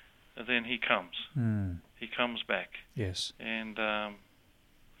 then he comes. He comes back. Yes. And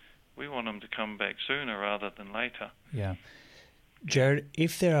we want him to come back sooner rather than later. Yeah. Jared,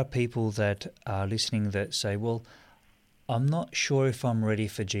 if there are people that are listening that say, well, I'm not sure if I'm ready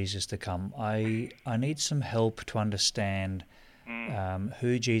for Jesus to come. I need some help to understand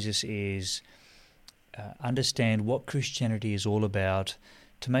who Jesus is, understand what Christianity is all about,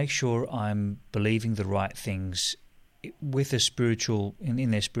 to make sure I'm believing the right things with a spiritual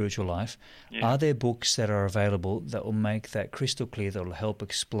in their spiritual life. Are there books that are available that will make that crystal clear, that will help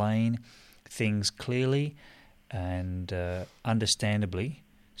explain things clearly and understandably,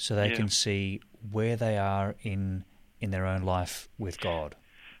 so they can see where they are in their own life with God?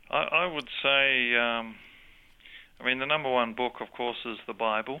 I would say, the number one book, of course, is the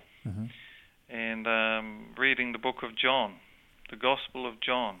Bible, and reading the book of John, the Gospel of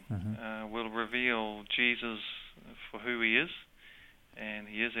John, will reveal Jesus for who he is, and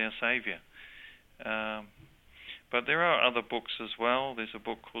he is our Saviour. But there are other books as well. There's a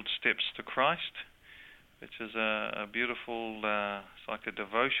book called Steps to Christ, which is a beautiful, it's like a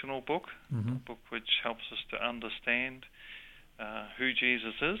devotional book, a book which helps us to understand who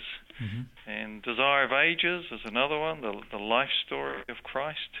Jesus is. And Desire of Ages is another one, the life story of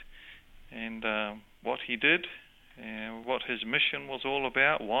Christ, and what he did, and what his mission was all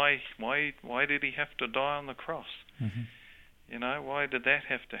about. Why did he have to die on the cross? Why did that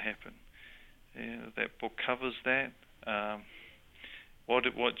have to happen? That book covers that.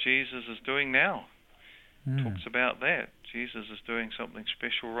 What Jesus is doing now talks about that. Jesus is doing something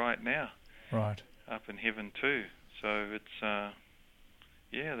special right now, up in heaven too. So it's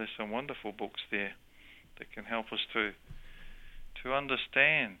there's some wonderful books there that can help us to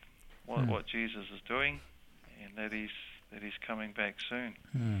understand what Jesus is doing, and that he's coming back soon.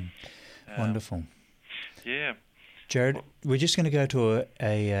 Wonderful. Yeah. Jared, we're just going to go to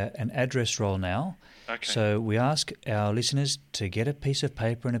an address roll now. Okay. So we ask our listeners to get a piece of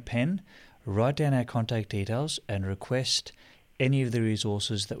paper and a pen, write down our contact details, and request any of the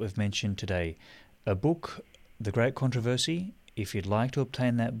resources that we've mentioned today. A book, The Great Controversy. If you'd like to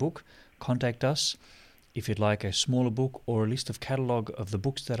obtain that book, contact us. If you'd like a smaller book or a list of catalogue of the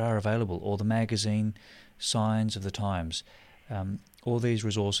books that are available, or the magazine Signs of the Times, all these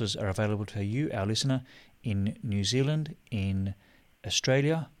resources are available to you, our listener, in New Zealand, in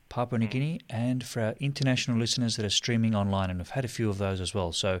Australia, Papua New Guinea, and for our international listeners that are streaming online, and we've had a few of those as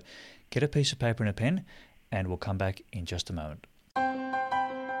well. So get a piece of paper and a pen, and we'll come back in just a moment.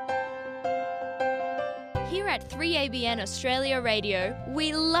 Here at 3ABN Australia Radio,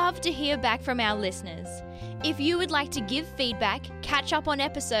 we love to hear back from our listeners. If you would like to give feedback, catch up on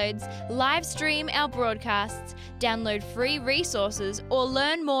episodes, live stream our broadcasts, download free resources, or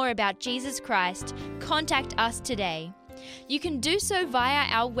learn more about Jesus Christ, contact us today. You can do so via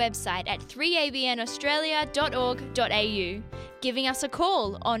our website at 3abnaustralia.org.au, giving us a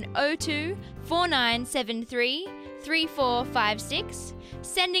call on 02 4973 3456,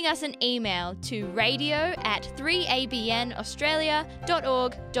 sending us an email to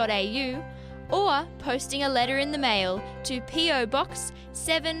radio@3abnaustralia.org.au, or posting a letter in the mail to PO Box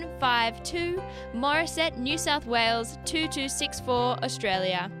 752, Morisset, New South Wales 2264,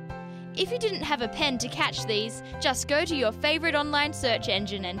 Australia. If you didn't have a pen to catch these, just go to your favourite online search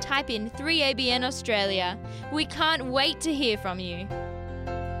engine and type in 3ABN Australia. We can't wait to hear from you.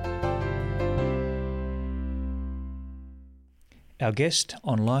 Our guest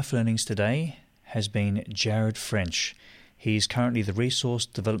on Life Learnings today has been Jared French. He is currently the Resource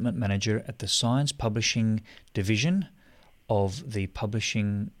Development Manager at the Science Publishing Division of the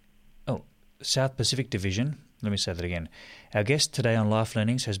South Pacific Division. Let me say that again. Our guest today on Life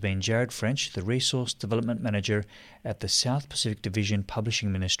Learnings has been Jared French, the Resource Development Manager at the South Pacific Division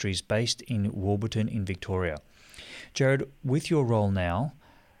Publishing Ministries based in Warburton in Victoria. Jared, with your role now,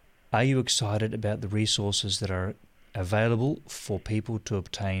 are you excited about the resources that are available for people to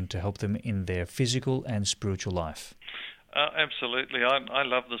obtain to help them in their physical and spiritual life? Absolutely. I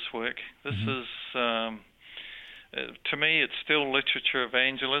love this work. This is, to me, it's still literature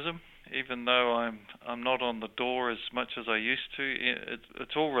evangelism. Even though I'm not on the door as much as I used to,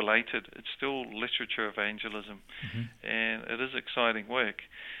 it's all related. It's still literature evangelism, and it is exciting work.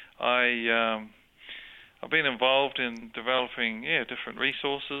 I've been involved in developing different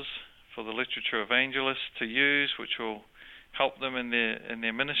resources for the literature evangelists to use, which will help them in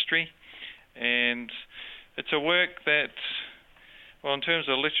their ministry. And it's a work that, well, in terms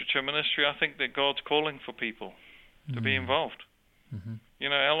of literature ministry, I think that God's calling for people to be involved. You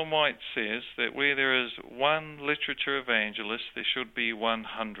know, Ellen White says that where there is one literature evangelist, there should be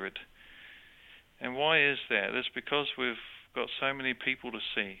 100. And why is that? It's because we've got so many people to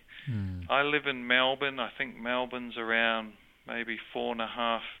see. I live in Melbourne. I think Melbourne's around maybe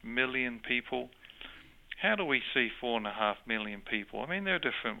 4.5 million people. How do we see 4.5 million people? I mean, there are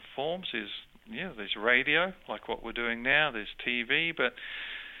different forms. There's radio, like what we're doing now. There's TV, but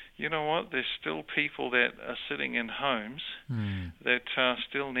you know what? There's still people that are sitting in homes that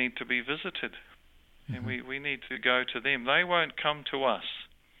still need to be visited. And we need to go to them. They won't come to us.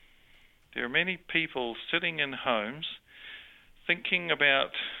 There are many people sitting in homes thinking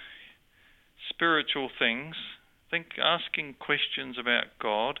about spiritual things, asking questions about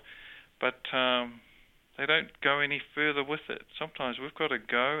God, but they don't go any further with it. Sometimes we've got to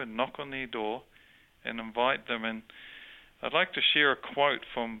go and knock on their door and invite them. And I'd like to share a quote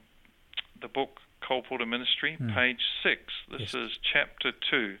from the book Colporteur Ministry, page 6. This is chapter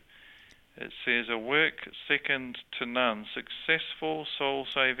 2. It says, "A work second to none, successful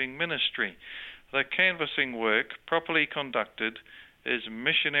soul-saving ministry. The canvassing work, properly conducted, is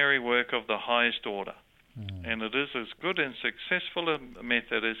missionary work of the highest order. And it is as good and successful a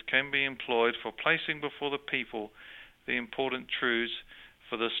method as can be employed for placing before the people the important truths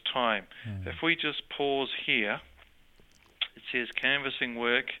for this time." If we just pause here, it says canvassing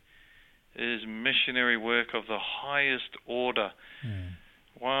work is missionary work of the highest order.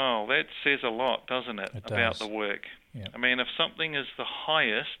 Wow, that says a lot, doesn't it about the work? Yeah. I mean, if something is the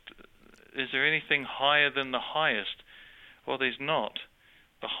highest, is there anything higher than the highest? Well, there's not.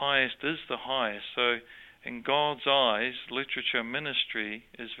 The highest is the highest. So in God's eyes, literature ministry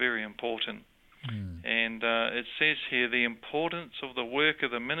is very important. And it says here, the importance of the work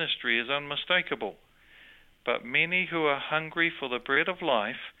of the ministry is unmistakable. But many who are hungry for the bread of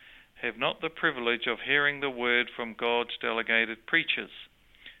life have not the privilege of hearing the word from God's delegated preachers.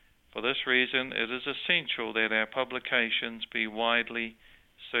 For this reason, it is essential that our publications be widely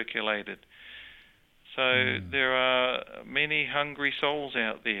circulated. So there are many hungry souls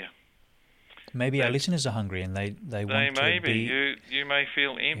out there. Maybe our listeners are hungry and they want to be... You may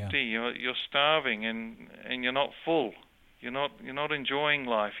feel empty. Yeah. You're starving and you're not full. You're not enjoying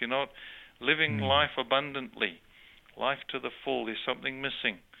life. You're not living life abundantly, life to the full. There's something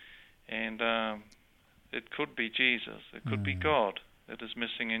missing, and it could be Jesus. It could be God that is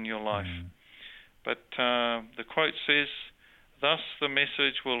missing in your life. But the quote says, "Thus the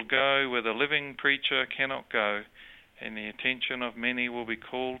message will go where the living preacher cannot go, and the attention of many will be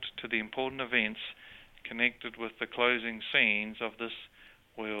called to the important events connected with the closing scenes of this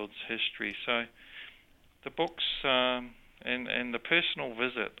world's history. So the books and the personal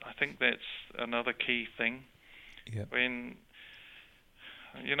visit, I think that's another key thing. Yep. When,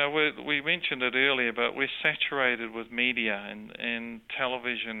 we mentioned it earlier, but we're saturated with media and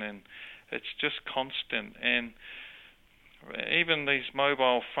television, and it's just constant. And even these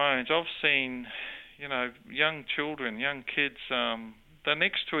mobile phones, I've seen, young children, young kids, they're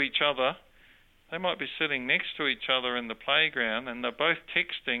next to each other. They might be sitting next to each other in the playground, and they're both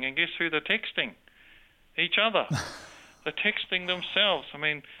texting, and guess who they're texting? Each other. They're texting themselves. I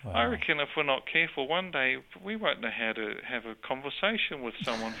mean, wow. I reckon if we're not careful, one day we won't know how to have a conversation with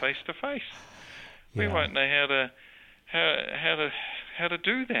someone face to face. We won't know how to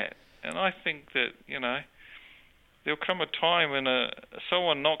do that. And I think that, there'll come a time when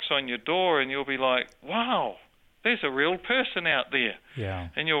someone knocks on your door and you'll be like, wow, there's a real person out there. Yeah.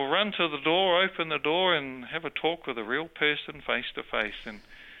 And you'll run to the door, open the door, and have a talk with a real person face to face. And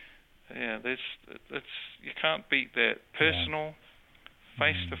you can't beat that personal,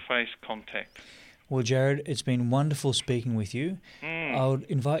 face-to-face contact. Well, Jared, it's been wonderful speaking with you. I would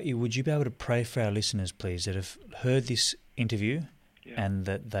invite you, would you be able to pray for our listeners, please, that have heard this interview and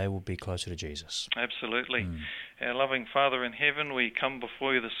that they will be closer to Jesus? Absolutely. Our loving Father in heaven, we come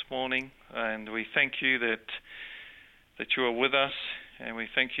before you this morning, and we thank you that you are with us, and we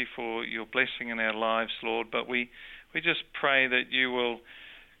thank you for your blessing in our lives, Lord. But we just pray that you will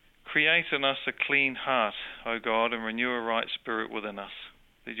create in us a clean heart, O God, and renew a right spirit within us.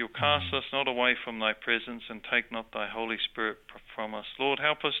 That you'll cast us not away from thy presence and take not thy Holy Spirit from us. Lord,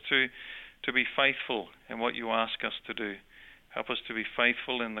 help us to be faithful in what you ask us to do. Help us to be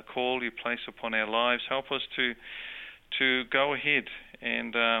faithful in the call you place upon our lives. Help us to go ahead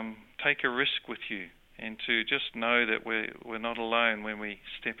and take a risk with you, and to just know that we're not alone when we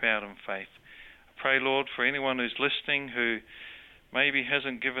step out in faith. I pray, Lord, for anyone who's listening who maybe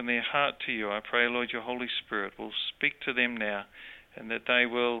hasn't given their heart to you, I pray, Lord, your Holy Spirit will speak to them now, and that they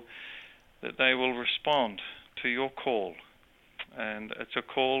will respond to your call. And it's a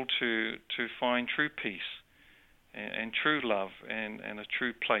call to find true peace and true love and a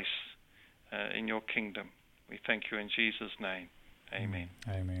true place in your kingdom. We thank you in Jesus' name. Amen.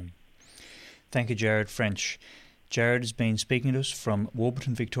 Amen. Thank you, Jared French. Jared has been speaking to us from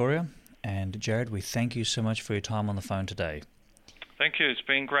Warburton, Victoria. And Jared, we thank you so much for your time on the phone today. Thank you. It's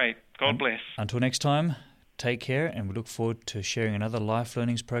been great. God bless. Until next time, take care, and we look forward to sharing another Life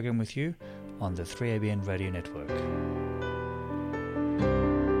Learnings program with you on the 3ABN Radio Network.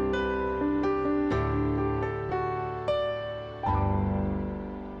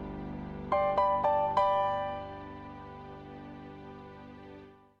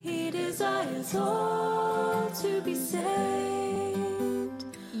 He desires all to be saved.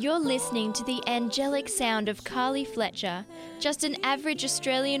 You're listening to the angelic sound of Carly Fletcher, just an average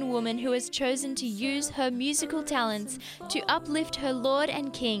Australian woman who has chosen to use her musical talents to uplift her Lord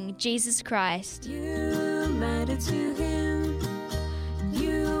and King, Jesus Christ. You matter to him.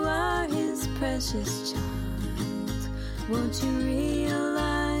 You are his precious child. Won't you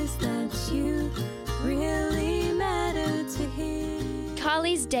realize that you really matter to him?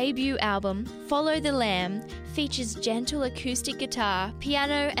 Carly's debut album, Follow the Lamb, features gentle acoustic guitar,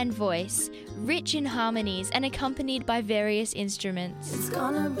 piano and voice, rich in harmonies and accompanied by various instruments. It's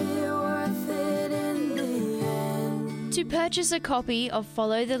gonna be worth it in the end. To purchase a copy of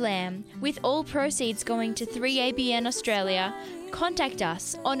Follow the Lamb, with all proceeds going to 3ABN Australia, contact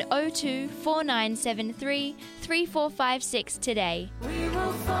us on 02 4973 3456 today. We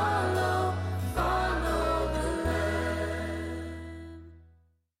will follow.